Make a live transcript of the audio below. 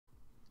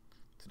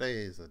Today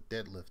is a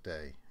deadlift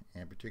day,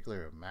 and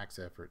particularly a max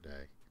effort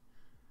day.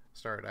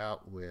 Start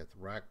out with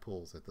rack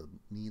pulls at the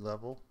knee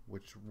level,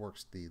 which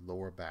works the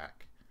lower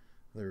back.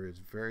 There is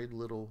very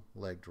little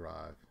leg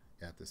drive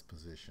at this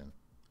position.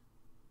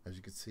 As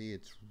you can see,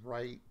 it's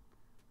right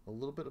a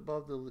little bit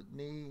above the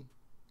knee,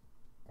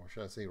 or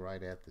should I say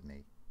right at the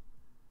knee.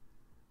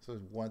 So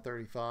it's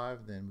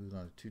 135, then moving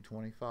on to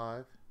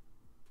 225.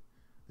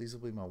 These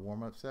will be my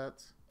warm-up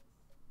sets.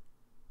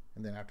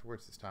 And then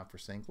afterwards it's time for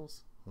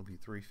singles. It'll be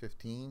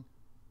 315.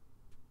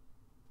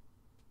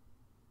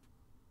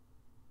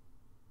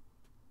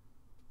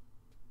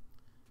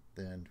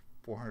 Then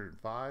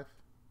 405.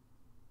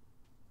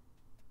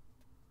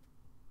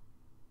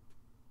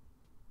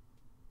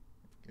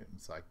 Getting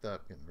psyched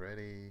up, getting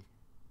ready.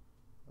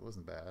 It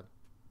wasn't bad.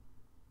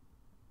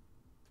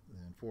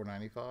 Then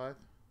 495.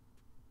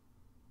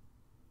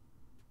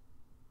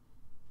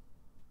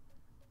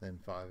 Then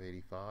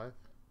 585.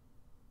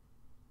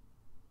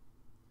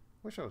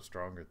 Wish I was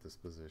stronger at this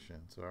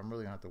position, so I'm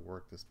really going to have to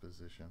work this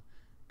position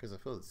because I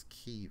feel it's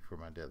key for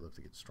my deadlift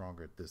to get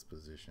stronger at this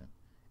position.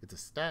 It's a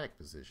static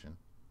position.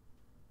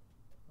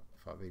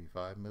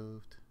 585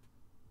 moved.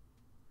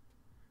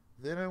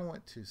 Then I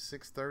went to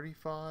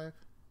 635,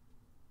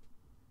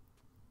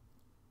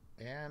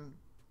 and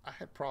I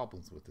had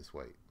problems with this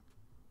weight.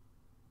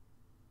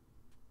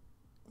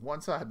 One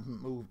side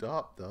moved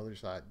up, the other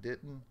side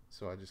didn't,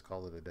 so I just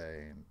called it a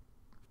day and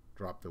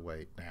dropped the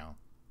weight down.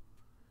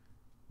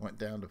 Went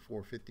down to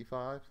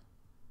 455.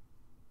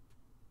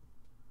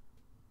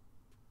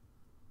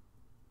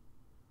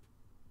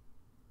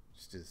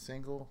 Just did a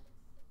single.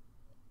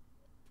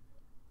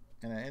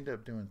 And I ended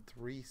up doing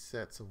 3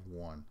 sets of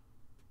 1.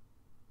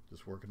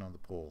 Just working on the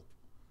pull.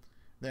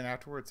 Then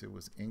afterwards it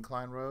was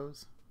incline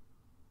rows.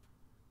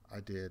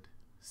 I did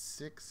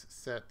 6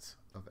 sets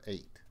of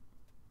 8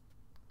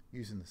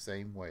 using the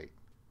same weight.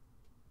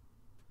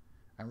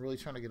 I'm really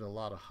trying to get a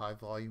lot of high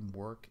volume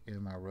work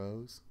in my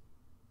rows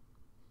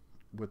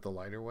with the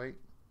lighter weight,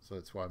 so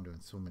that's why I'm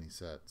doing so many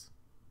sets.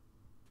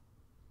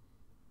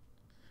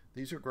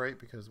 These are great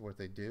because what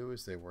they do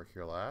is they work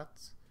your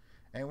lats,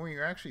 and when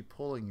you're actually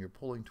pulling, you're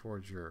pulling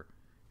towards your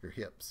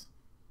hips,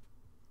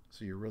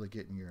 so you're really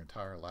getting your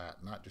entire lat,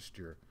 not just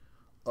your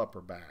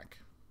upper back.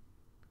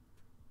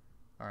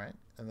 Alright,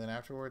 and then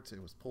afterwards it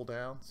was pull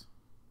downs,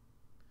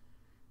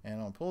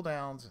 and on pull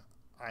downs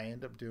I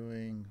end up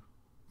doing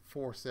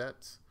 4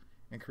 sets,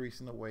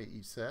 increasing the weight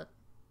each set.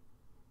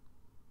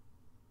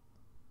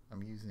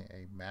 I'm using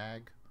a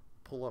mag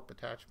pull-up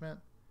attachment.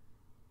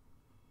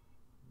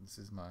 This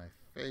is my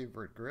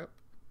favorite grip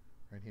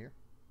right here.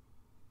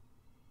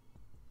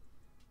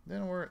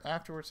 Then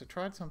afterwards I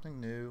tried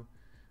something new.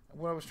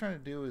 What I was trying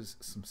to do is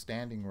some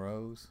standing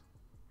rows,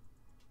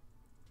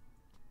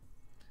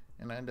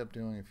 and I ended up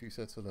doing a few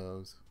sets of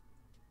those.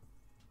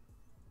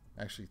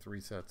 Actually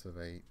 3 sets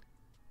of 8.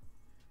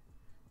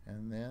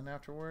 And then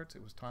afterwards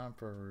it was time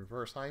for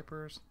reverse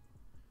hypers,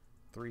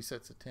 3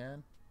 sets of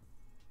 10.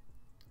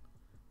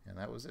 And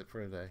that was it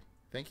for today.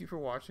 Thank you for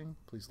watching.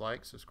 Please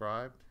like,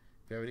 subscribe.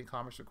 If you have any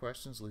comments or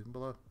questions, leave them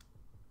below.